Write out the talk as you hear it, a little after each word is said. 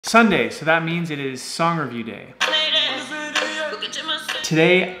Sunday, so that means it is song review day.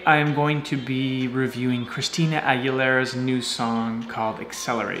 Today I am going to be reviewing Christina Aguilera's new song called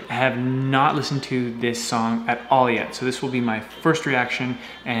Accelerate. I have not listened to this song at all yet, so this will be my first reaction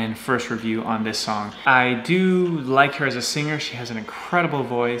and first review on this song. I do like her as a singer. She has an incredible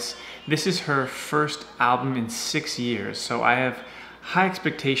voice. This is her first album in 6 years, so I have high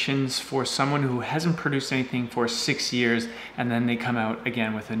expectations for someone who hasn't produced anything for 6 years and then they come out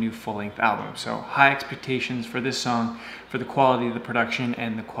again with a new full-length album. So high expectations for this song, for the quality of the production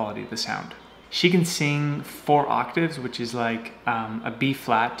and the quality of the sound. She can sing 4 octaves, which is like a B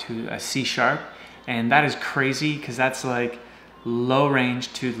flat to a C sharp, and that is crazy because that's like low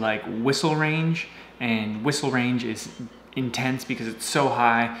range to like whistle range, and whistle range is intense because it's so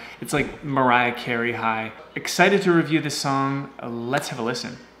high. It's like Mariah Carey high. Excited to review this song. Let's have a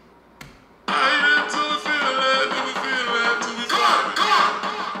listen.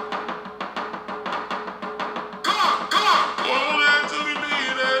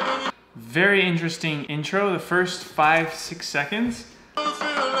 Very interesting intro. The first 5-6 seconds,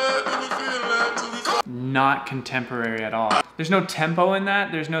 not contemporary at all. There's no tempo in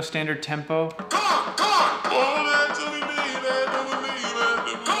that. There's no standard tempo.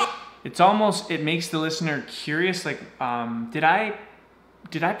 It's almost, it makes the listener curious, like, did I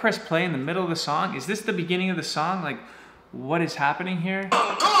press play in the middle of the song? Is this the beginning of the song? Like, what is happening here?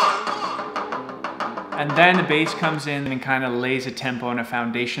 And then the bass comes in and kind of lays a tempo and a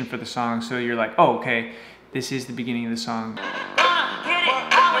foundation for the song, so you're like, oh, okay, this is the beginning of the song.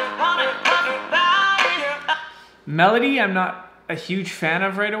 Melody, I'm not a huge fan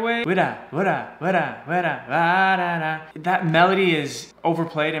of right away. That melody is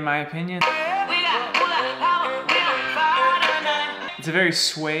overplayed in my opinion. It's a very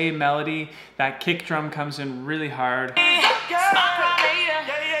sway melody. That kick drum comes in really hard.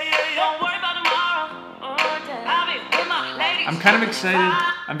 I'm kind of excited.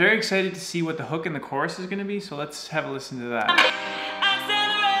 I'm very excited to see what the hook and the chorus is going to be, so let's have a listen to that.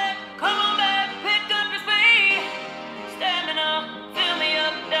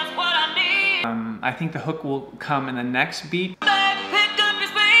 I think the hook will come in the next beat.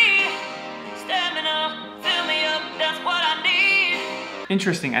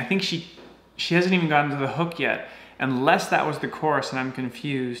 Interesting, I think she hasn't even gotten to the hook yet, unless that was the chorus and I'm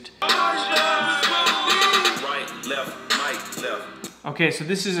confused. Okay, so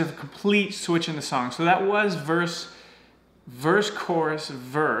this is a complete switch in the song. So that was verse, chorus,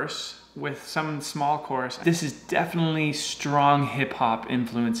 verse, with some small chorus. This is definitely strong hip-hop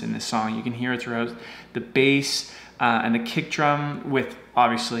influence in this song. You can hear it throughout the bass and the kick drum, with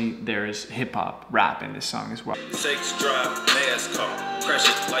obviously there is hip-hop rap in this song as well.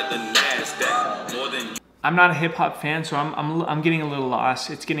 I'm not a hip-hop fan, so I'm getting a little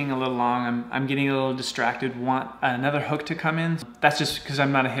lost. It's getting a little long. I'm getting a little distracted. Want another hook to come in. That's just because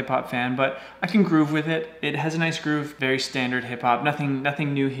I'm not a hip-hop fan, but I can groove with it. It has a nice groove, very standard hip-hop.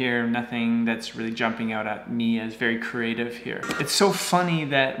 Nothing new here, nothing that's really jumping out at me as very creative here. It's so funny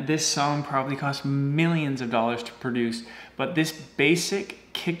that this song probably cost millions of dollars to produce, but this basic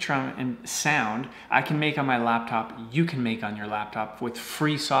kick drum and sound I can make on my laptop. You can make on your laptop with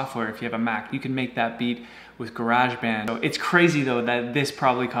free software. If you have a Mac, you can make that beat with GarageBand. So it's crazy though that this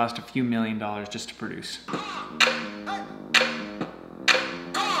probably cost a few $million just to produce.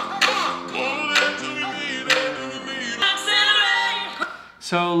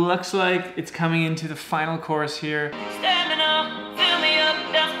 So looks like it's coming into the final chorus here.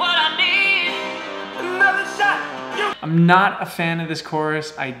 I'm not a fan of this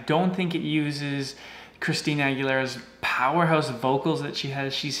chorus. I don't think it uses Christina Aguilera's powerhouse vocals that she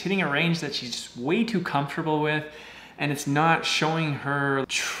has. She's hitting a range that she's just way too comfortable with, and it's not showing her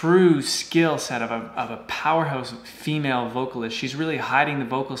true skill set of a powerhouse female vocalist. She's really hiding the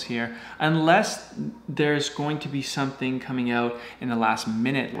vocals here, unless there's going to be something coming out in the last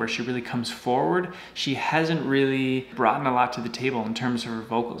minute where she really comes forward. She hasn't really brought a lot to the table in terms of her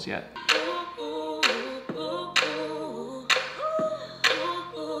vocals yet.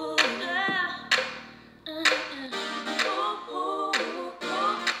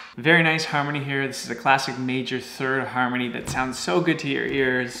 Very nice harmony here. This is a classic major third harmony that sounds so good to your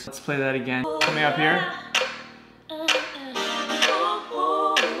ears. Let's play that again. Coming up here.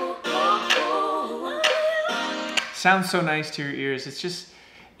 Sounds so nice to your ears. It's just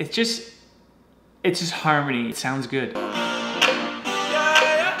harmony. It sounds good.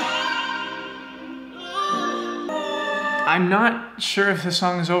 I'm not sure if the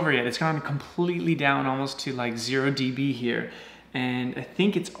song is over yet. It's gone completely down almost to like 0 dB here. And I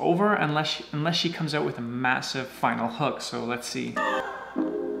think it's over unless she comes out with a massive final hook. So let's see.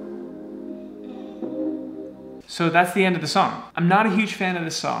 So that's the end of the song. I'm not a huge fan of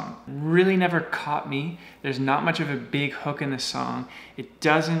this song. Really never caught me. There's not much of a big hook in this song. It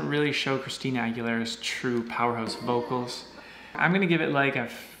doesn't really show Christina Aguilera's true powerhouse vocals. I'm gonna give it like a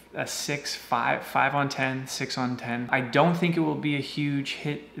 6, 5 on 10, 6 on 10. I don't think it will be a huge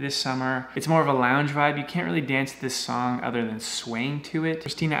hit this summer. It's more of a lounge vibe. You can't really dance to this song other than swaying to it.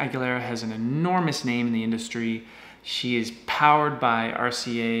 Christina Aguilera has an enormous name in the industry. She is powered by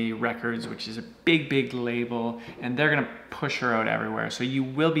RCA Records, which is a big label, and they're gonna push her out everywhere. So you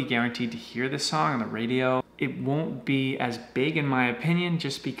will be guaranteed to hear this song on the radio. It won't be as big in my opinion,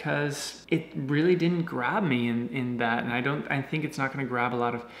 just because it really didn't grab me in that, and I think it's not gonna grab a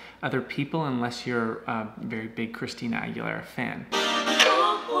lot of other people unless you're a very big Christina Aguilera fan.